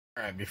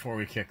Alright, before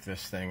we kick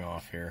this thing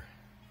off here,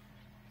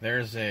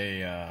 there's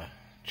a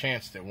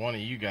chance that one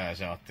of you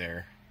guys out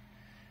there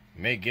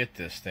may get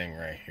this thing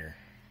right here.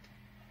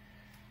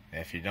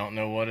 If you don't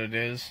know what it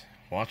is,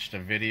 watch the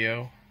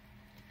video,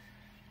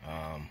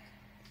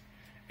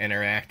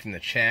 interact in the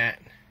chat,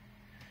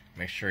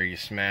 make sure you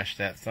smash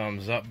that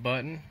thumbs up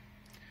button.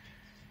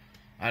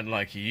 I'd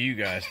like you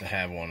guys to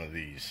have one of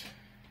these,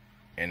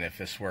 and if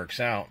this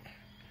works out,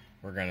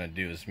 we're going to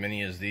do as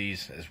many of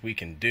these as we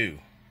can do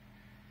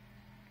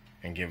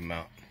and give them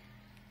out.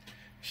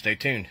 Stay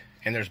tuned.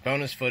 And there's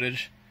bonus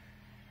footage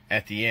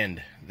at the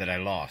end that I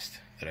lost,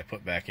 that I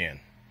put back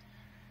in.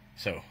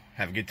 So,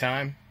 have a good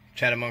time,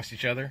 chat amongst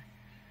each other,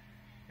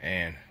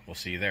 and we'll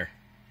see you there.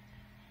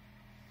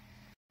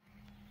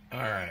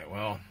 Alright,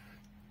 well,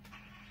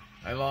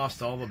 I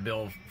lost all the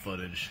build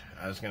footage.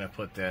 I was going to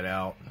put that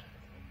out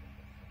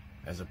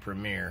as a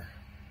premiere.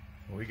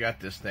 We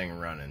got this thing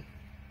running.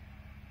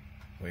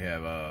 We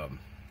have a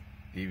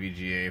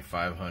DVGA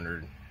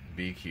 500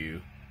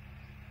 BQ,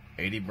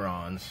 80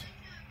 bronze.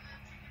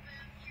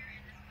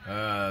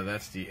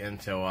 That's the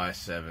Intel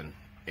i7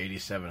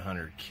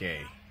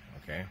 8700K.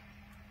 Okay.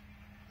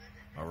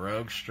 A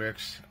Rogue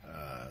Strix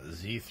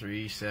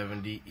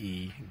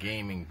Z370E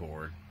gaming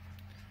board.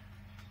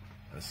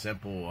 A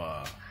simple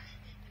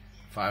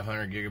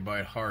 500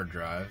 gigabyte hard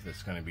drive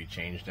that's going to be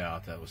changed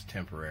out. That was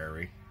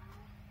temporary.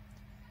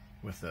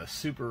 With a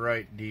Super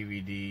Right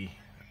DVD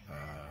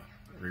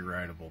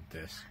rewritable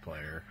disc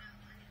player.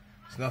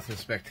 It's nothing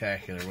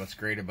spectacular. What's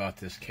great about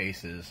this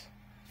case is,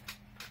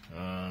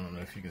 I don't know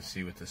if you can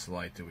see with this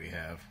light that we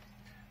have,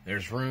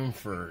 there's room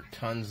for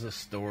tons of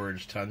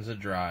storage, tons of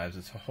drives.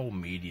 It's a whole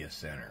media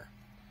center.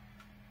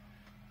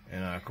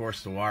 And of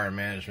course the wire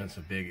management's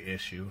a big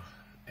issue.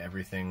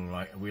 Everything,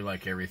 we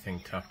like everything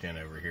tucked in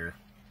over here.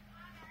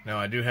 Now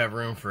I do have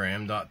room for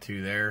an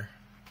M.2 there,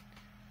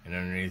 and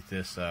underneath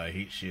this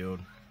heat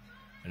shield,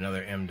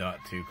 another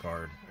M.2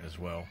 card as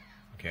well.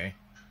 Okay,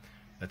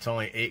 that's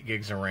only 8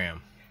 gigs of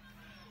RAM.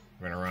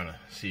 We're going to run a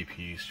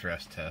CPU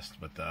stress test,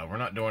 but we're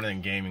not doing it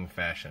in gaming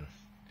fashion.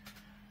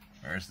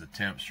 There's the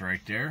temps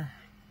right there.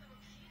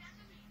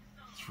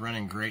 It's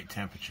running great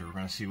temperature. We're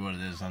going to see what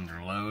it is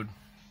under load.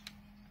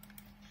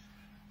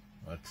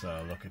 Let's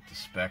look at the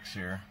specs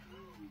here.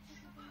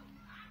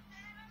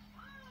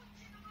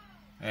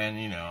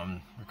 And you know,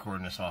 I'm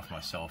recording this off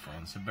my cell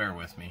phone, so bear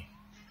with me.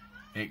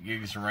 8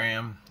 gigs of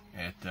RAM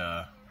at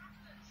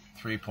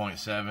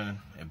 3.7.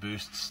 It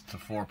boosts to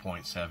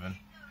 4.7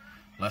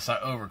 unless I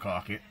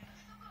overclock it.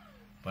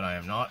 But I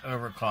am not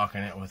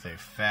overclocking it with a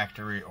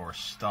factory or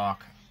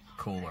stock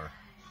cooler.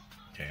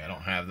 Okay, I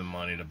don't have the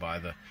money to buy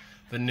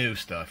the new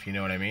stuff, you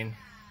know what I mean?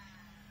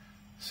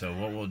 So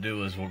what we'll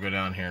do is we'll go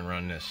down here and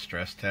run this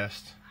stress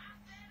test.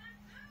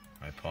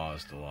 I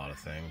paused a lot of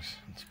things.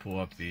 Let's pull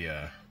up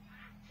the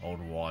old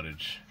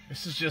wattage.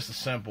 This is just a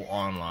simple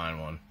online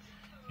one.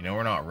 You know,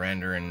 we're not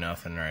rendering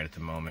nothing right at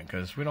the moment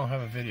because we don't have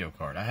a video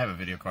card. I have a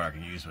video card I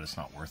can use, but it's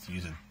not worth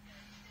using.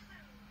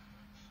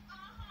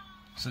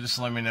 So just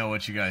let me know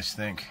what you guys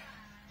think,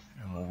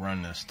 and we'll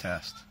run this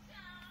test.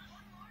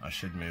 I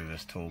should move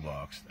this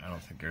toolbox. I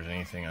don't think there's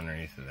anything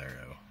underneath of there,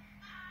 though.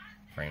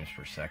 Frames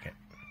per second.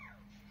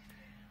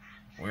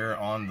 We're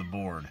on the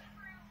board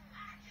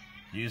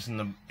using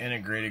the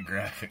integrated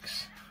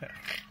graphics.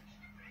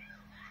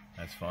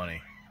 That's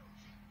funny.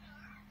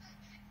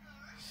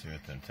 Let's see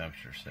what the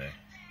temperatures say.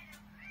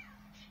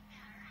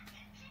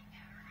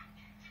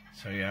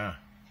 So yeah,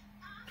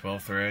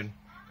 12 thread.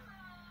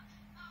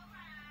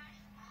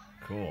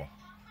 Cool.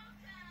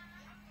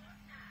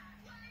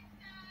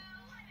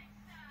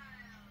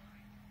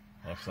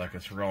 Looks like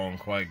it's rolling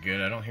quite good.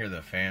 I don't hear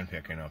the fan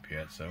picking up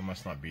yet, so it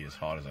must not be as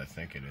hot as I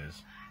think it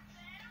is.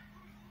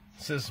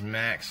 It says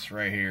max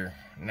right here.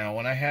 Now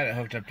when I had it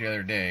hooked up the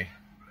other day,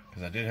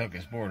 because I did hook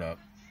this board up,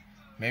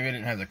 maybe I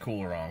didn't have the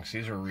cooler on, because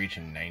these were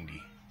reaching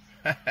 90.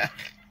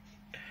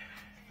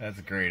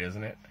 That's great,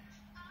 isn't it?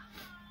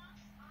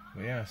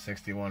 But yeah,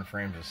 61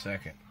 frames a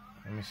second.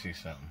 Let me see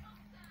something.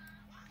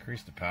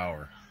 Increase the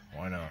power.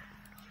 Why not?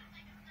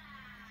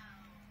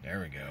 There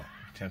we go.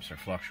 Temps are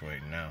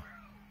fluctuating now.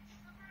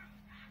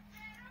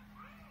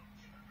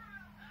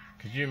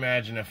 Could you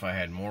imagine if I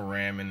had more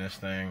RAM in this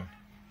thing?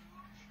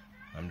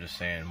 I'm just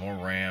saying, more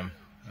RAM.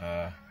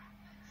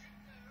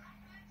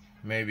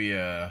 Maybe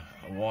a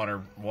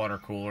water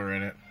cooler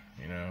in it.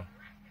 You know,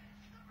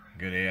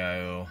 good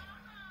AIO.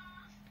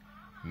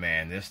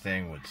 Man, this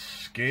thing would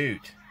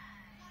scoot.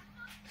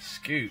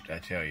 Scoot, I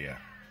tell you.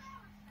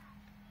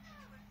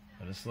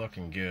 But it's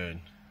looking good.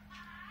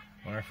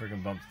 Wonder if we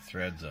can bump the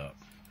threads up,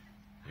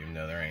 even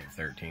though there ain't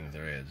 13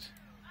 threads.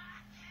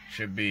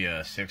 Should be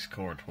a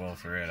 6-core 12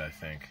 thread, I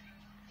think.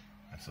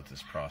 That's what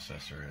this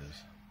processor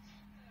is.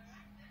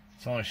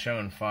 It's only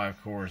showing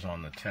 5 cores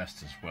on the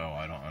test as well.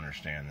 I don't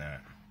understand that.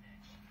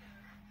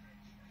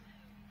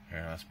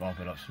 Here, let's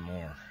bump it up some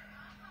more.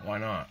 Why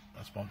not?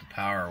 Let's bump the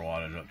power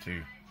wattage up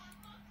too.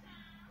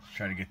 Let's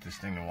try to get this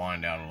thing to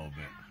wind out a little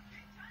bit.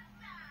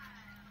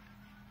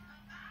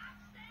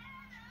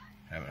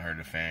 Haven't heard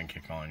the fan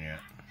kick on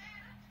yet.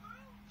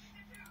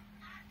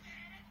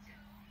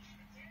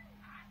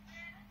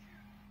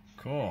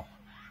 Cool.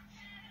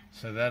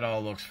 So that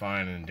all looks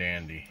fine and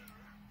dandy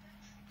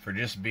for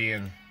just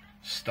being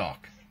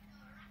stock.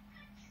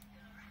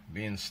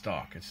 Being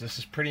stock. This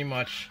is pretty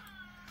much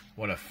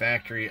what a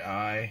factory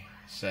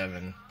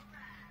i7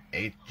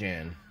 8th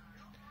gen.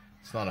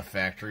 It's not a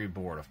factory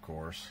board, of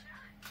course,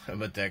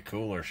 but that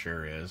cooler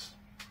sure is.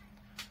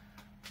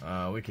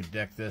 We could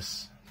deck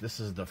this. This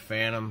is the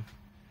Phantom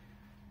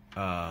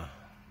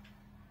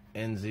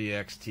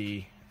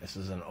NZXT. This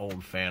is an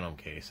old Phantom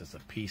case. It's a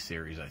P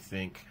series, I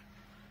think.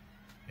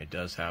 It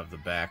does have the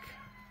back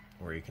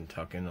where you can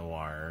tuck in the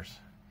wires.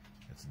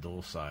 It's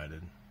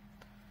dual-sided.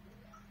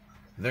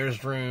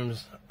 There's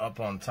rooms up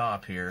on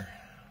top here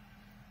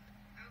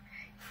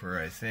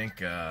for, I think,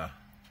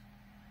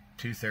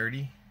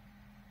 230.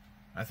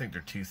 I think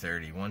they're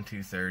 230. One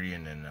 230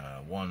 and then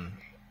one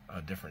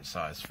a different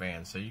size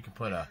fan. So you can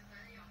put a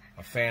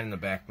fan in the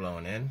back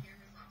blowing in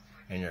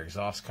and your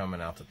exhaust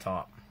coming out the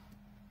top.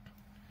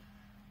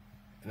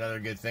 Another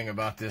good thing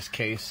about this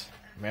case,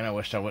 man, I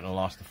wished I wouldn't have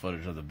lost the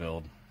footage of the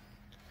build.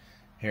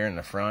 Here in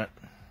the front,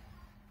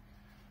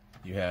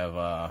 you have,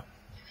 I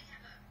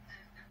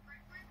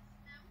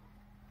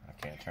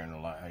can't turn the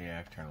light, oh yeah,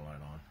 I can turn the light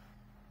on.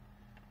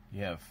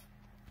 You have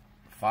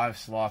 5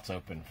 slots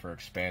open for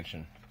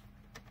expansion.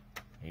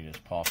 You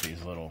just pop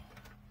these little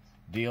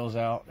deals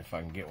out, if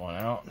I can get one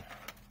out.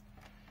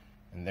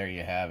 And there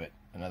you have it,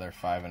 another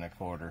 5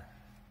 1/4,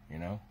 you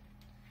know.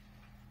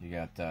 You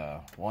got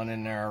one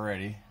in there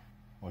already,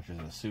 which is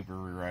a super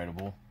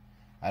rewritable.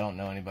 I don't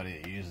know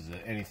anybody that uses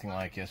it, anything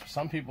like this.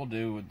 Some people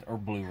do, or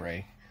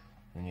Blu-ray.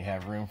 And you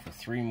have room for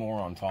 3 more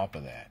on top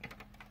of that.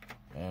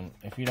 And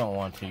if you don't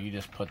want to, you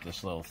just put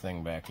this little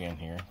thing back in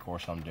here. Of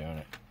course, I'm doing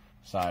it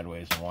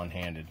sideways and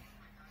one-handed.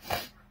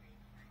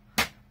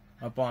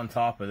 Up on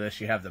top of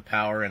this, you have the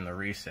power and the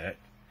reset.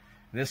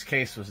 This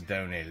case was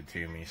donated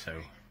to me,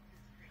 so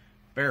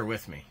bear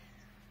with me.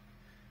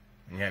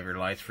 And you have your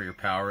lights for your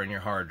power and your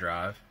hard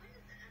drive.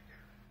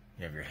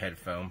 You have your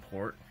headphone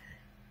port,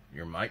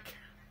 your mic,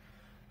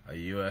 a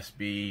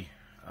USB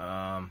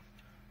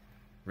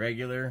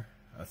regular,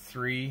 a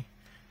 3,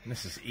 and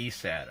this is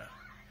eSATA.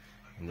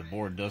 And the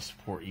board does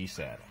support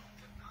eSATA,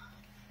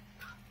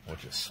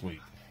 which is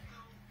sweet.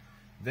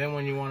 Then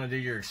when you want to do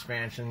your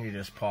expansion, you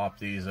just pop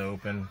these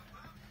open.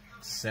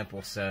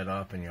 Simple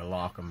setup, and you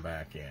lock them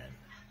back in.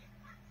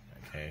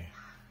 Okay.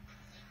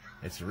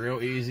 It's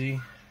real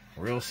easy,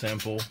 real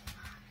simple.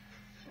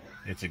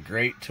 It's a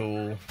great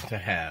tool to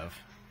have.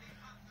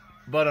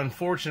 But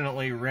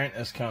unfortunately, rent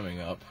is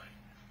coming up.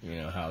 You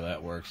know how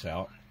that works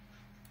out.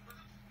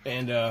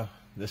 And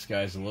this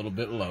guy's a little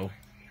bit low.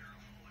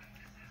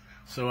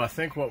 So I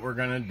think what we're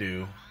going to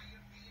do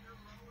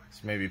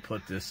is maybe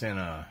put this in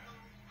a,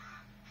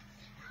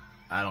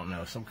 I don't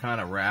know, some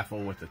kind of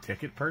raffle with the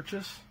ticket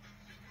purchase.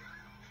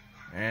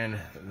 And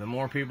the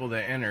more people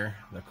that enter,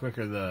 the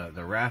quicker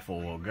the raffle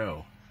will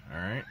go.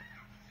 Alright?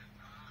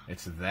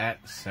 It's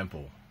that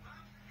simple.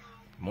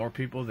 More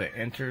people that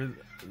enter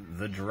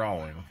the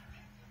drawing,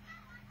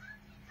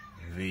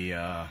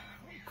 the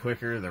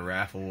quicker the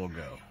raffle will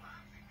go.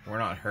 We're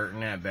not hurting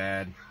that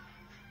bad,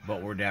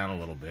 but we're down a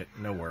little bit.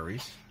 No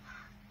worries.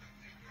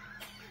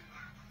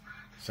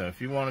 So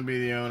if you want to be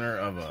the owner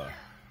of a,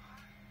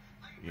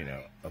 you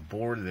know, a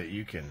board that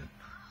you can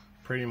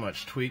pretty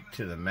much tweak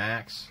to the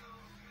max,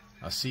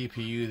 a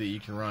CPU that you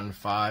can run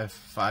 5.1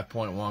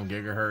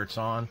 gigahertz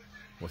on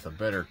with a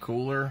better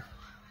cooler,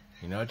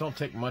 you know, it don't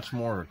take much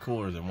more of a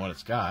cooler than what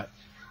it's got.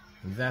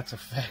 That's a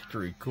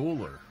factory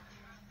cooler.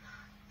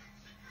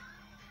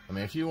 I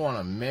mean, if you want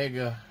a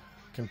mega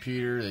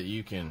computer that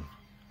you can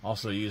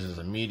also use as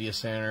a media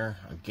center,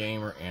 a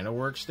gamer, and a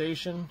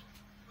workstation,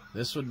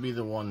 this would be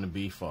the one to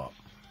beef up.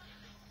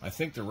 I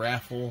think the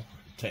raffle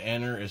to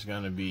enter is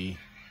going to be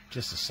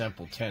just a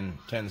simple 10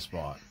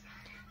 spot.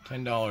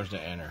 $10 to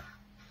enter.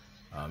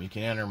 You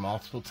can enter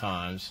multiple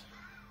times.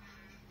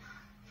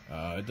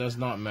 It does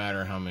not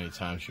matter how many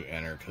times you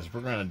enter, because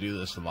we're going to do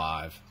this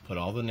live. Put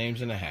all the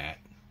names in a hat.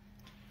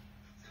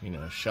 You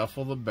know,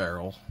 shuffle the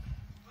barrel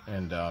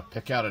and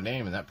pick out a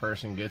name, and that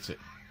person gets it.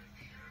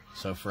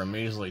 So for a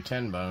measly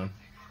 10 bone,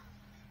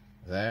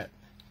 that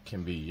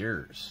can be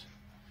yours.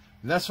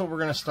 And that's what we're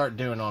going to start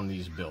doing on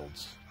these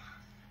builds.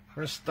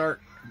 We're going to start,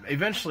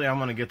 eventually I'm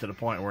going to get to the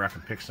point where I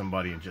can pick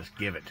somebody and just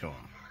give it to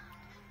them.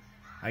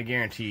 I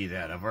guarantee you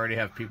that. I've already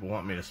have people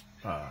want me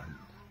to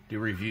do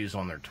reviews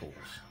on their tools.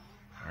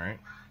 Alright?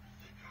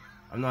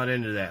 I'm not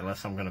into that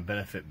unless I'm going to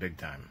benefit big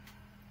time.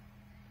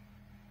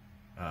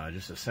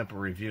 Just a simple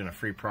review and a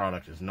free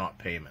product is not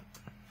payment.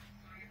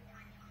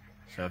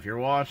 So if you're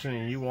watching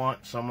and you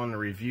want someone to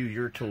review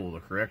your tool the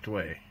correct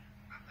way,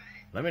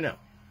 let me know.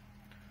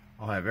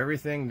 I'll have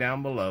everything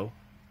down below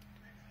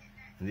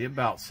in the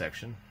About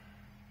section.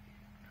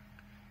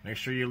 Make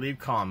sure you leave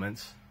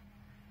comments.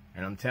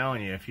 And I'm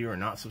telling you, if you are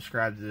not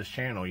subscribed to this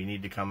channel, you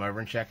need to come over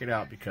and check it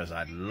out, because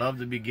I'd love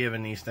to be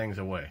giving these things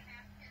away.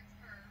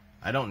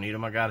 I don't need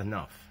them, I got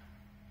enough.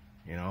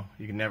 You know,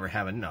 you can never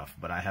have enough,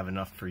 but I have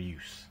enough for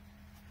use.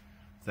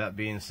 With that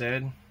being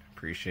said,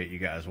 appreciate you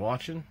guys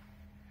watching.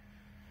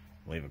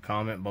 Leave a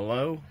comment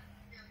below.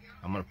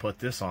 I'm going to put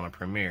this on a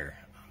Premiere.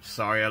 I'm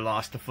sorry I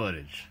lost the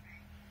footage.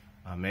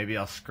 Maybe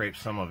I'll scrape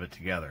some of it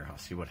together. I'll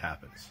see what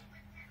happens.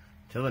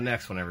 Till the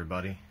next one,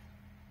 everybody.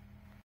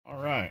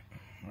 Alright,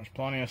 there's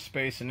plenty of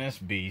space in this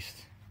beast.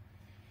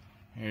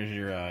 Here's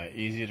your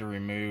easy to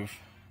remove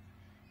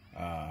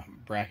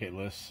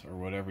bracketless, or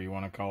whatever you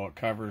want to call it,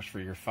 covers for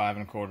your 5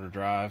 1/4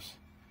 drives.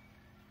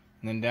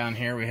 And then down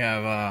here we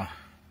have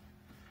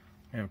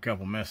a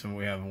couple missing.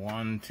 We have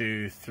 1,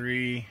 2,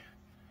 3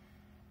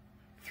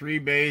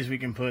 bays we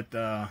can put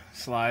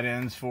slide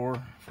ins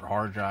for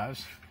hard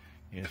drives.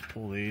 You just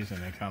pull these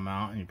and they come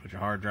out, and you put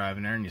your hard drive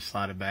in there and you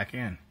slide it back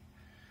in.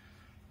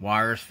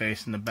 Wires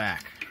facing the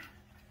back,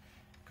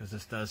 because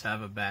this does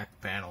have a back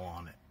panel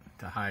on it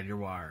to hide your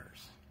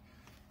wires.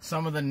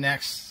 Some of the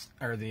Next,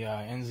 or the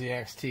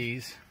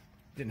NZXTs,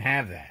 didn't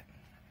have that.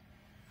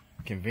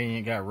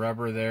 Convenient, got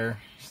rubber there,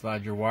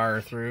 slide your wire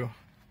through.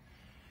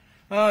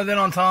 Then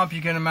on top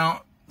you can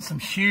mount some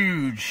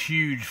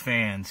huge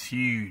fans,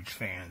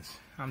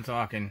 I'm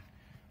talking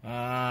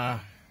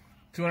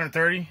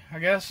 230, I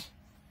guess.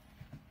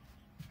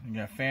 You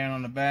got a fan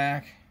on the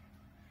back.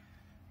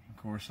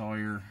 Of course,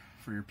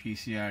 for your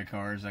PCI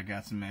cards, I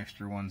got some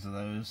extra ones of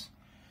those.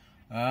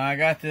 I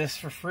got this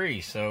for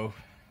free,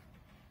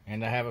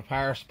 and I have a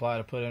power supply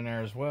to put in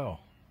there as well.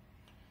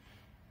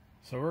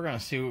 So we're going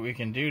to see what we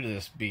can do to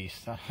this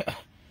beast.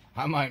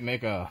 I might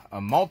make a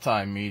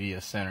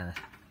multimedia center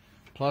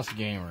plus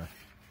gamer.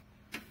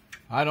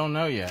 I don't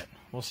know yet.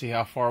 We'll see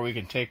how far we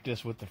can take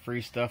this with the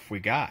free stuff we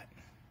got.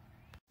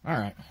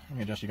 Alright, let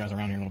me adjust you guys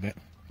around here a little bit.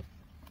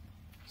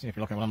 See if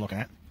you're looking at what I'm looking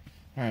at.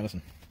 Alright,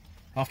 listen.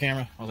 Off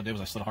camera, all I did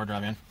was I slid a hard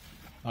drive in.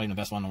 Not even the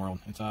best one in the world.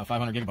 It's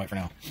 500 gigabyte for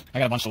now. I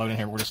got a bunch to load in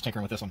here, but we're just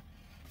tinkering with this one.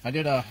 I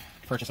did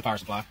purchase a power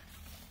supply.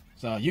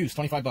 It's used,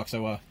 25 bucks,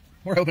 so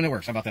we're hoping it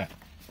works. How about that?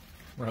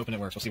 We're hoping it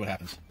works. We'll see what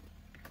happens.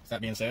 That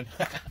being said,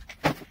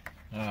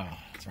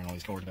 let's run all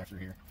these cords back through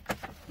here.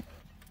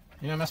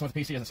 You know, messing with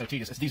the PC isn't so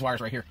tedious. It's these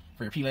wires right here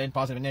for your P-LED,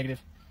 positive and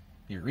negative,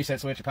 your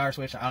reset switch, your power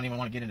switch. I don't even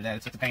want to get into that.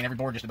 It's a pain. Every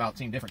board just about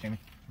seemed different to me.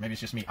 Maybe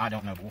it's just me. I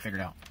don't know, but we'll figure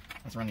it out.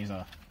 Let's run these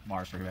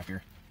bars through back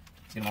here.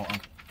 Let's get them all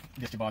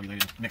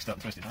discombobulated, mixed up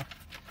and twisted, huh?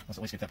 Let's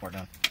at least get that part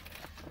done.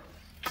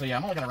 So yeah,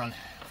 I'm only going to run,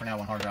 for now,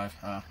 one hard drive.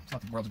 It's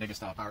not the world's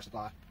biggest power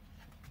supply.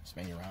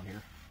 Spin you around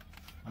here.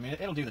 I mean,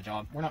 it'll do the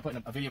job. We're not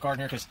putting a video card in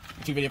here because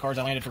the 2 video cards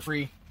I landed for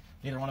free,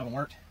 neither one of them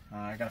worked.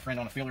 I got a friend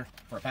on a feeler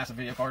for a passive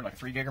video card, like a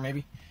 3 gigger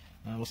maybe.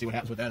 We'll see what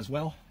happens with that as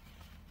well.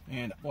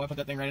 And boy, I put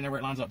that thing right in there where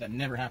it lines up. That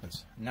never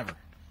happens. Never.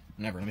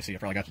 Never. Let me see. I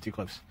probably got you too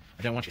close.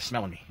 I don't want you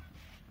smelling me.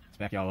 Let's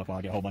back y'all up while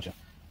I get a whole bunch of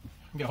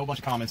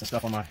comments and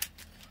stuff on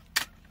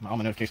all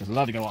my notifications.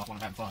 Love to go off when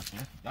I'm having fun.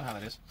 Yeah? Y'all know how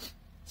that is.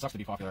 Sucks to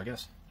be popular, I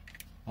guess.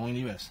 Only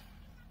in the US.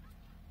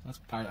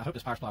 I hope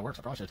this power supply works.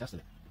 I probably should have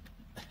tested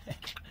it.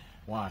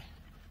 Why?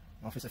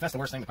 Well, if that's the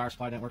worst thing, the power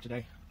supply didn't work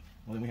today,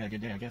 well then we had a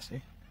good day, I guess.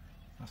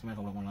 Let's go ahead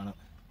and hold one line up.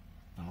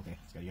 Oh, okay.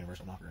 It's got a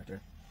universal knocker right there.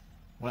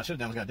 What I should have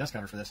done was got a dust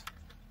cover for this.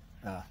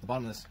 The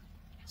bottom of this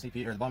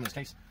CPU, or the bottom of this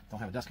case, don't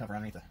have a dust cover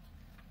underneath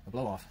the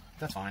blow off.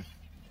 That's fine.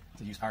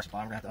 It's a used power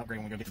supply. We're gonna have to upgrade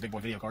when we go get the big boy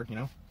video card, you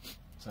know.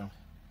 So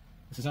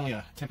this is only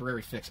a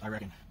temporary fix, I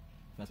reckon.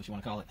 If that's what you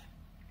want to call it.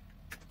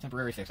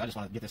 Temporary fix. I just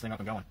want to get this thing up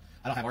and going.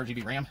 I don't have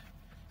RGB RAM.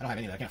 I don't have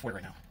any of that. I can't afford it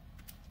right now.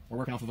 We're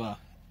working off of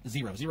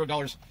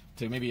 $0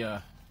 to maybe you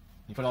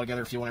put it all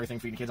together, fuel and everything,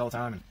 feeding the kids all the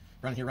time, and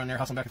run here, run there,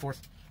 hustling back and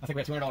forth. I think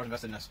we have $200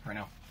 invested in this right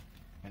now,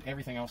 and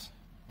everything else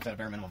is at a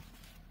bare minimum.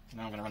 So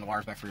now I'm going to run the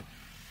wires back through.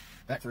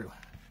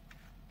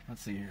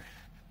 Let's see here.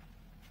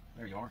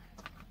 There you are.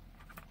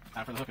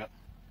 Time for the hookup.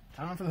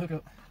 Time for the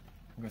hookup.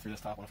 We'll go through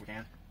this top one if we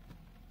can.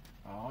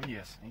 Oh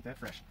yes, ain't that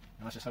fresh?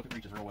 And let's just hope it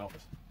reaches real well,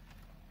 because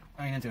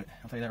I ain't into it.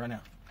 I'll tell you that right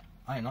now.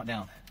 I am not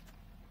down.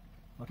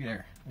 Looky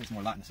there. There's some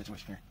more light in the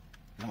situation here.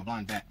 I'm a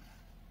blind bat.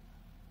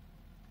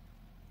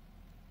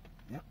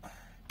 Yep.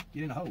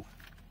 Get in the hole.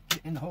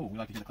 Get in the hole. We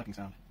like to hear the clicking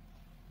sound.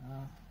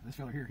 This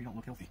fella here, he don't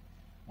look healthy.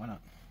 Why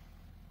not?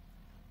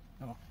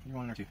 Oh, you're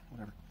on there too.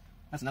 Whatever.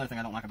 That's another thing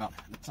I don't like about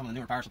some of the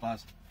newer power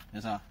supplies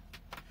is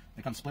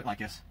they come split like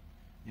this.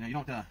 You know, you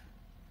don't. I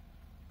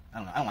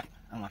don't know. I don't like it.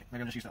 I don't like it.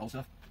 Maybe I'm just used to old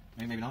stuff.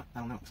 Maybe not. I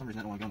don't know. For some reason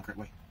I don't want to go in the correct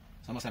way.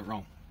 So I must have it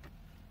wrong.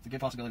 It's a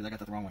good possibility that I got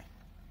that the wrong way.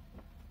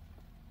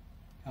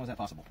 How is that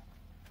possible?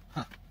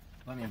 Huh.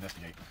 Let me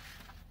investigate.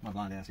 My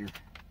blind ass here.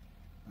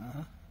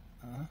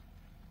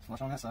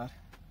 Flush on that side.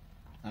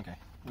 Okay,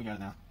 we got it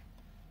now.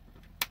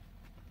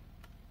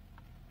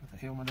 What the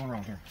hell am I doing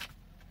wrong here?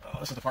 Oh,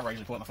 this is the part where I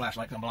usually pull out my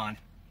flashlight because I'm blind.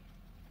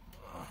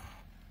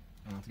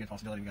 Oh, it's a good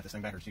possibility we got this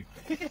thing backwards too.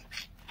 It's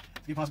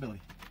a good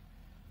possibility.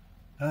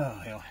 Oh,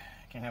 hell.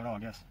 Can't have it all, I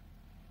guess.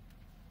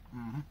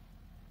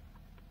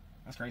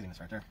 That's craziness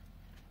right there.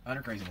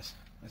 Utter craziness.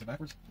 Is it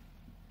backwards?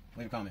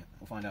 Leave a comment.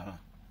 We'll find out, huh?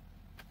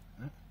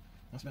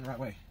 Must have been the right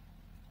way.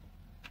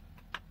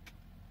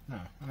 No,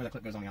 I know that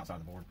clip goes on the outside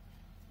of the board.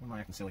 What am I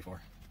acting silly for?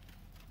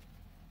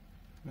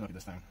 Let me look at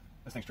this thing.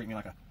 This thing's treating me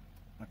like a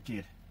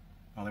kid.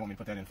 Oh, they want me to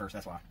put that in first,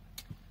 that's why.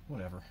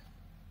 Whatever.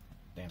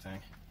 Damn thing.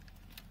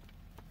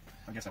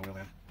 I guess I will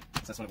then,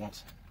 since that's what it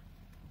wants.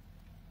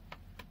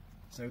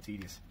 So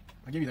tedious.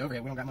 I give you the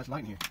overhead, we don't got much light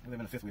in here. We live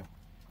in a fifth wheel.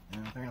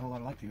 There ain't a whole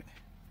lot of light to it.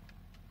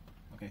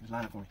 Okay, just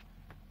line up for me.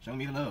 Show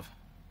me the love.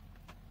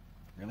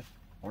 Really?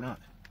 Or not.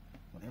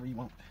 Whatever you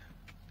want.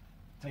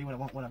 Tell you what I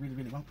want, what I really,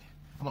 really want.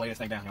 I'm gonna lay this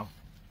thing down, y'all.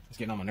 It's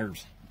getting on my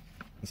nerves.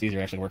 It's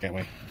easier actually to work that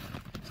way.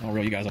 So I'll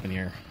reel you guys up in the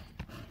air.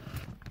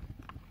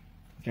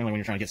 Generally when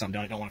you're trying to get something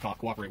done, you don't want to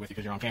cooperate with you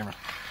because you're on camera.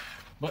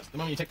 But the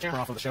moment you take the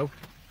camera off of the show,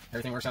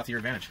 everything works out to your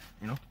advantage,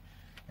 you know?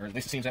 Or at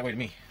least it seems that way to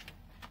me.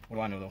 What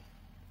do I know, though?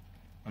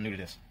 I'm new to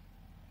this.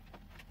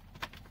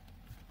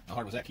 How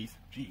hard was that, Keith?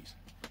 Jeez.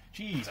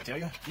 Jeez, I tell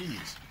you.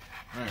 Jeez.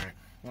 Alright.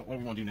 What do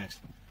we want to do next?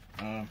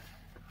 I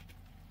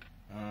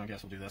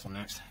guess we'll do this one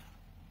next.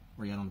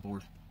 Where you at on the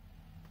board?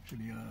 Should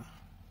be, yeah.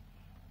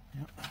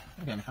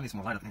 Okay, man. I need some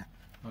more light up there.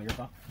 Oh, your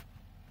thought?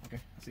 Okay,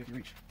 let's see if you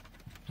reach.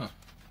 Huh.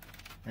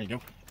 There you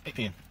go. 8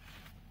 pin.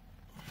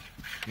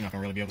 You're not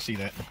going to really be able to see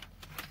that.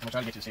 I'm going to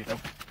try to get you to see it, though.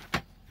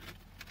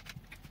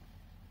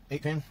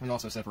 8 pin, it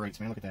also separates,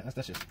 man. Look at that.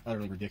 That's just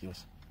utterly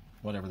ridiculous.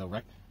 Whatever, though,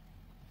 right?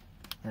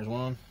 There's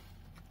one.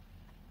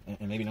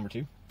 And maybe number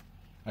 2.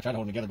 I tried to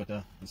hold them together,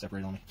 but it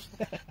separated on me.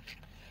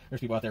 There's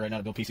people out there right now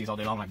that build PCs all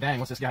day long. I'm like, dang,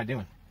 what's this guy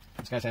doing?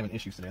 This guy's having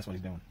issues today. That's what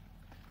he's doing.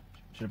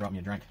 Should have brought me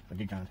a drink, a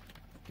good kind.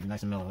 Be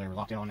nice and mellow. They were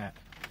locked in on that.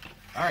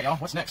 All right, y'all.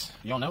 What's next?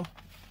 Y'all know?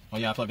 Oh,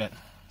 yeah, I plugged that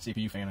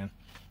CPU fan in.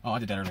 Oh, I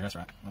did that earlier. That's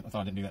right. I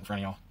thought I didn't do that in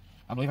front of y'all.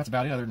 I believe that's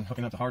about it, other than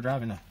hooking up the hard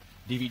drive and the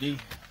DVD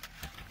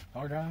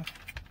hard drive.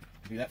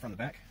 Do that from the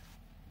back.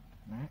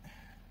 All right.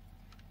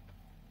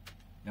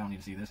 Y'all don't need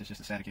to see this. It's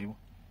just a SATA cable.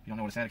 If you don't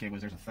know what a SATA cable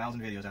is, there's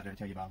 1,000 videos out there to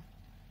tell you about them.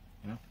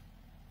 You know?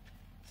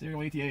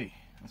 Serial ATA.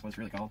 That's what it's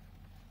really called.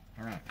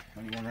 All right.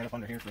 I need one right up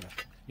under here for the...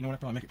 You know what? I'll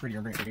probably make it prettier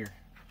and bring it through here.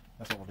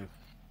 That's what we'll do.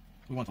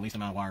 We want the least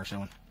amount of wire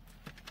showing.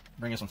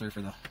 Bring this one through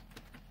for the...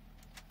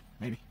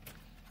 Maybe.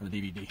 For the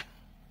DVD.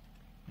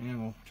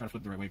 And we'll try to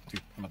flip the right way too.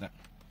 How about that?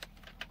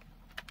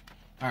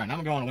 Alright, now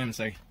I'm going to go on a limb and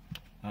say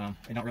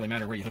it don't really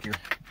matter where you hook your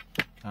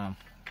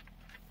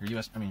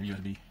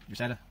USB, your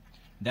SATA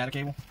data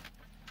cable.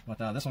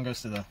 But this one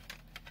goes to the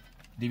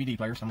DVD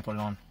player, so I'm going to put it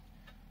on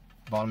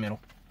bottom middle.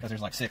 Because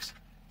there's like six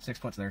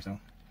puts there, so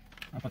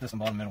I'll put this on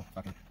bottom middle.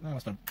 Fucking, no,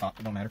 let's put it top,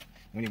 it don't matter.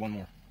 We need one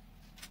more.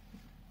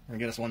 We're going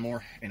to get us one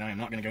more, and I am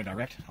not going to go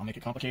direct. I'll make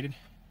it complicated.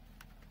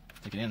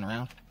 Take it in and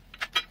around.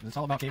 It's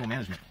all about cable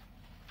management.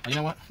 Oh, you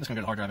know what? This is going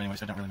to go to the hard drive anyway,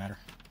 so it don't really matter.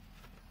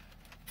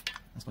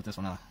 Let's put this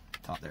one on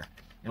top there.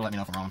 It'll let me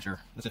know if I'm wrong, I'm sure.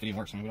 Let's see if it even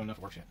works. I mean, we don't know if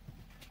it works yet.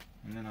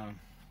 And then,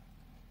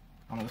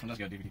 oh no, this one does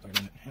go to DVD player,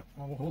 doesn't it? Yep.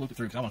 Well, we'll loop it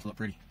through because I want it to look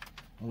pretty.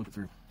 We'll loop it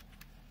through.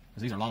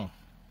 Because these are long.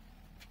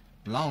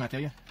 Long, I tell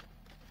you.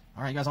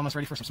 All right, you guys almost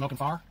ready for some smoke and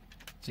fire?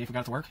 See if we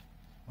got it to work.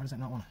 Why does that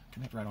not want to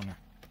connect right on there?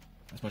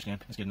 Let's push it in.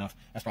 That's good enough.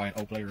 That's probably an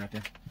O player right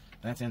there.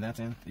 That's in, that's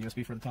in. The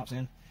USB for the top's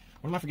in.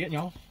 What am I forgetting,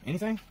 y'all?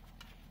 Anything?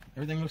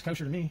 Everything looks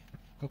kosher to me.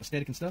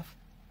 Copacetic and stuff.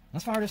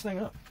 Let's fire this thing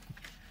up.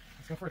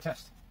 Let's go for a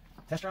test.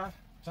 Test drive?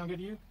 Sound good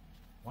to you?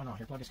 Why not?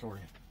 Here, plug this cord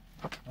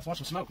in. Let's watch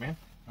some smoke, man.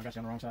 I got you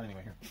on the wrong side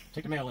anyway. Here.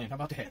 Take the mail in. How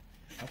about that?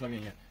 I'll plug it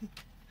in yet.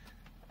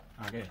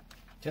 Alright, good.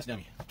 Test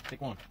dummy.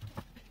 Take one.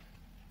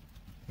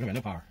 We got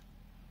no power.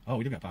 Oh,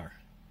 we do got power.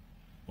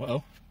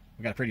 Uh-oh.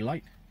 We got a pretty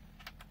light.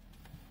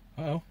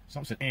 Uh-oh.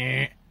 Something said,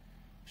 eh.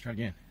 Let's try it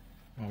again.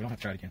 Oh, we don't have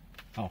to try it again.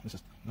 Oh, this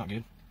is not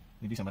good.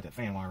 Need to do something about that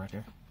fan wire right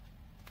there.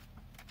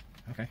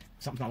 Okay.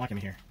 Something's not liking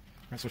me here.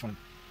 Let's switch one.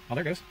 Oh,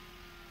 there it goes.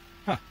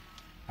 Huh.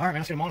 Alright,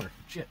 man. Let's get a monitor.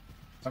 Shit.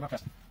 Let's talk about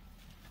testing.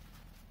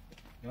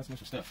 Yeah, let's move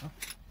some stuff, huh?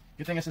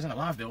 Good thing this isn't a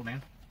live build,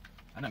 man.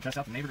 I done cussed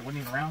out the neighbor that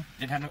wasn't even around.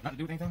 Didn't have nothing to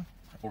do with anything.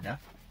 That poor guy.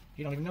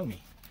 He don't even know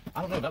me.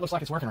 I don't know. That looks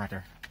like it's working right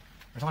there.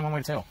 There's only one way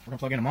to tell. We're going to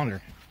plug in a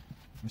monitor.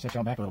 Let me set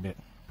y'all back a little bit.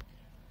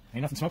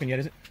 Ain't nothing smoking yet,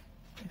 is it?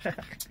 I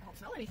don't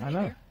smell anything. I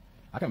know. Here.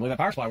 I couldn't believe that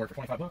power supply worked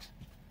for $25.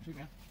 Shoot,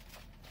 man.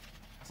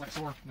 That's like a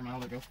sword. Never mind,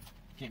 I'll let it go.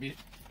 Can't beat it.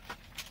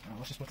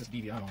 Let's just put this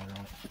DVI monitor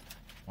on it.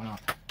 Why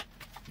not?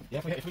 Yeah,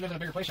 if we live in a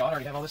bigger place, y'all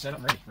already have all this set up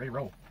and ready to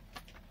roll.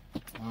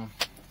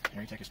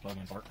 Here, you take this plug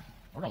in part.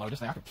 We're going to load this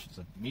thing. It's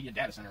a media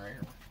data center right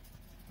here.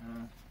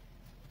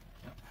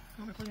 Yep.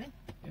 I'm gonna plug it in.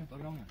 Yeah,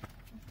 plug it on in.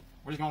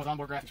 We're just going with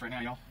onboard graphics right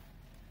now, y'all.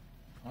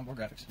 Onboard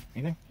graphics.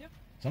 Anything? Yep.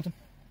 Something?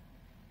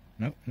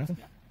 Nope, nothing?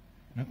 Yeah.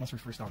 Nope,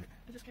 let's restart it.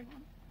 It just came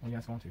on. Oh yeah,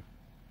 it's going to.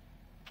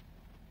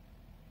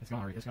 It's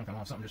going to come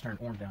on. Something just turned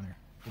orange down there.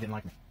 It didn't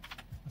like me.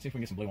 Let's see if we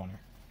can get some blue on there.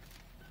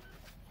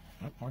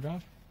 Nope, hard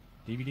drive.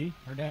 DVD,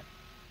 heard that.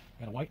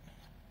 Got a white.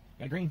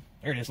 Got a green.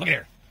 There it is. Look at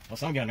there. Well,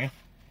 some gun, man.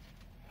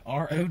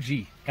 ROG.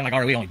 Kind of like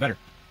ROE, only better.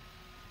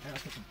 Yeah,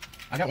 let's put some.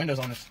 I got Windows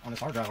on this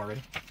hard drive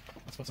already.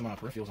 Let's put some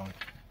peripherals on it.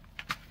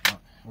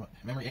 What?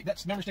 Memory?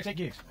 That's memory sticks 8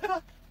 gigs.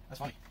 That's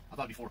funny. I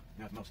thought it'd be 4.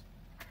 Yeah, at the most.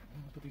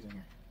 Let's put these in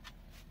here.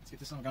 Let's get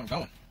this thing going.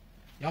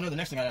 Y'all know the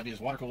next thing I gotta do is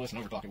water cool this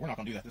and overclock it. We're not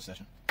gonna do that this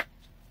session.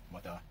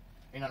 But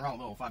ain't nothing wrong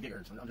with little 5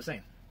 gigahertz. I'm just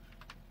saying.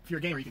 If you're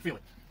a gamer, you can feel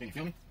it. Can you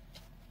feel me?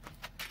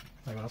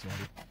 Tell you what else we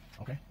want to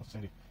do. Okay, what's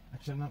this thing do?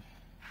 Actually, set it up.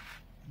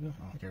 No,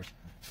 who cares?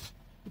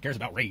 Who cares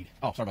about RAID?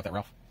 Oh, sorry about that,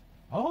 Ralph.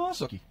 Oh,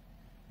 Sookie.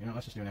 You know,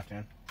 let's just do an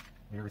F10.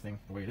 Leave everything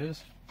the way it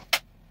is.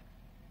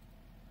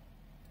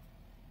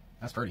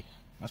 That's pretty.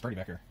 That's pretty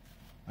back here.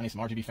 I need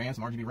some RGB fans,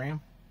 some RGB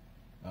RAM,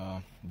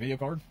 video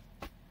card.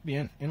 Be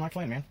in like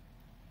playing, man.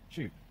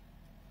 Shoot.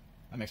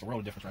 That makes a world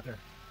of difference right there.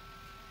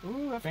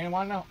 Ooh, that fan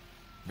winding out.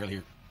 Really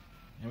here.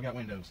 And we got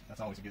windows.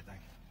 That's always a good thing.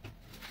 Put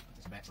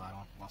this backside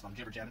on whilst I'm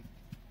jibber jabbing.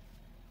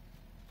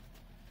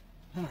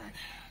 Alright.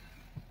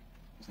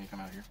 Just need to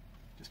come out of here.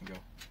 Just can go.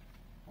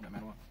 Hold that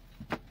metal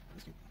up.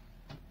 Just can,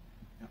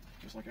 yep,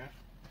 just like that.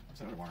 What's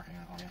that other wire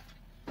hanging out? Oh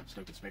yeah.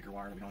 Stupid speaker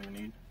wire that we don't even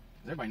need.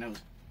 Everybody knows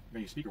you're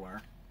gonna use speaker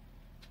wire.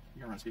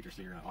 You're gonna run speakers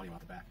to your audio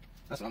out the back.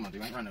 That's what I'm gonna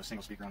do. I ain't running no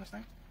single speaker on this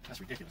thing. That's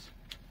ridiculous.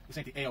 This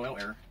ain't the AOL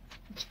error.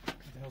 What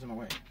the hell's in my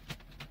way?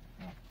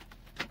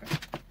 Oh. Okay.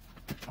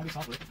 I'll be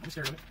soft with it. I'll be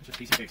scared of it. It's just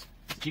PC case.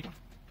 It's a cheap one.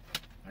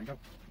 There you go.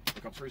 Put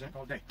a couple screws in it,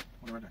 call it a day.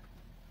 Put it right there.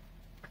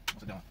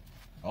 What's it doing?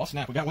 Oh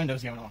snap, we got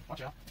windows going on.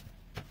 Watch out.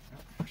 Yep.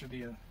 There should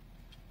be a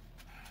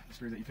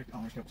screw that you picked. Oh,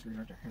 there's a couple screws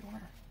right there. Here's one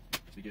right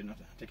here. Should be good enough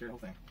to take care of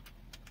the whole thing.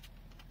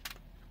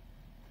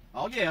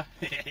 Oh yeah.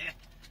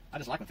 I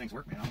just like when things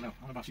work, man. I don't know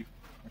about you.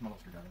 Where's my little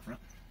screwdriver in front?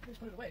 Just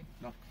put it away.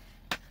 No.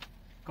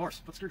 Of course.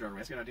 Put the screwdriver away.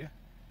 That's a good idea.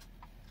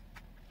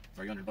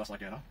 Throw you under the bus like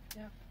that, huh?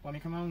 Yeah. Well, I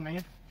mean, come on,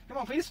 man. Come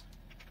on, please.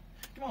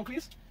 Come on,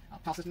 please. I'll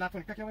toss this knife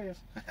when it crack your ass.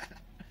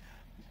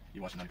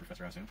 You watched Nutty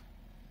Professor, I assume?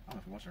 I don't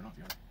know if we watched it or not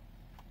together.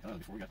 That was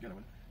before we got together,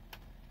 wasn't it?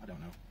 I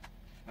don't know.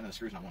 I know the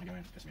screw's not wanting to go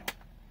in. It pissed me off.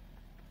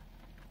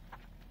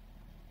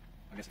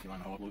 I guess if you line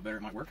the hole up a little better,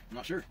 it might work. I'm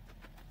not sure.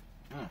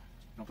 Oh,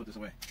 don't put this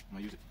away. I'm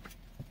gonna use it.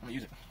 I'm gonna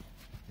use it.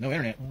 No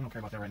internet. We don't care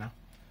about that right now.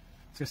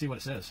 Let's go see what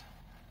it says.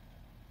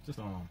 Just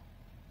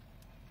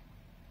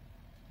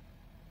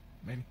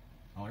maybe.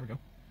 Oh, there we go.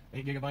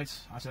 8 gigabytes,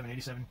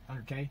 i7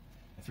 8700K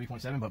at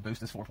 3.7, but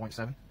boost is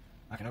 4.7.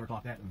 I can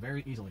overclock that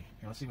very easily.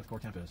 Here, let's see what the core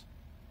temp is.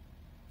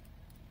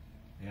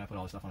 Yeah, I put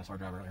all this stuff on this hard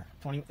drive earlier.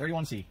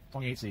 31C,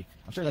 28C.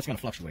 I'm sure that's going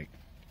to fluctuate.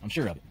 I'm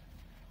sure of it.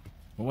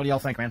 Well, what do y'all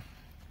think, man?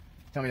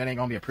 Tell me that ain't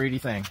going to be a pretty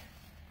thing.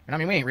 And I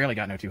mean, we ain't really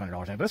got no $200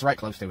 in it, but it's right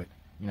close to it.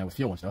 You know, with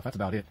fuel and stuff. That's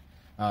about it.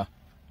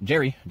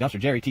 Jerry, Dumpster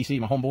Jerry, TC,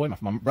 my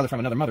homeboy, my brother from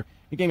another mother,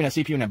 he gave me that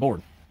CPU and that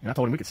board. And I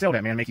told him we could sell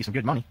that, man, and make you some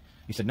good money.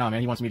 He said, nah,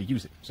 man, he wants me to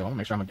use it. So I'm going to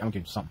make sure I'm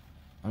getting something.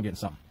 I'm getting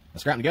something. I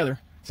scrapped together,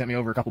 sent me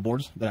over a couple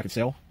boards that I could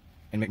sell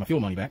and make my fuel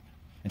money back.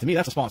 And to me,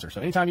 that's a sponsor.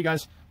 So anytime you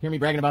guys hear me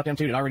bragging about them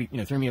too, that already,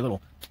 threw me a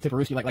little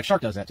tipperooski, like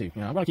Shark does that too.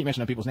 I'm going to keep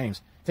mentioning people's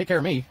names. Take care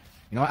of me.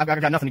 I've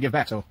got nothing to give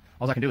back, so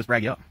all I can do is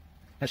brag you up.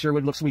 That sure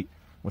would look sweet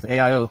with the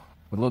AIO,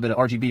 with a little bit of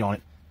RGB on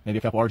it. Maybe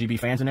a couple RGB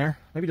fans in there.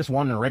 Maybe just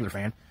one and a regular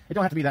fan. It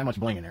don't have to be that much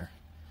bling in there.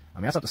 I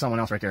mean, that's up to someone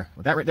else right there.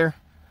 With that right there,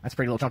 that's a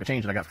pretty little chunk of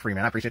change that I got for free,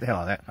 man. I appreciate the hell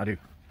out of that. I do.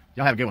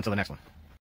 Y'all have a good one till the next one.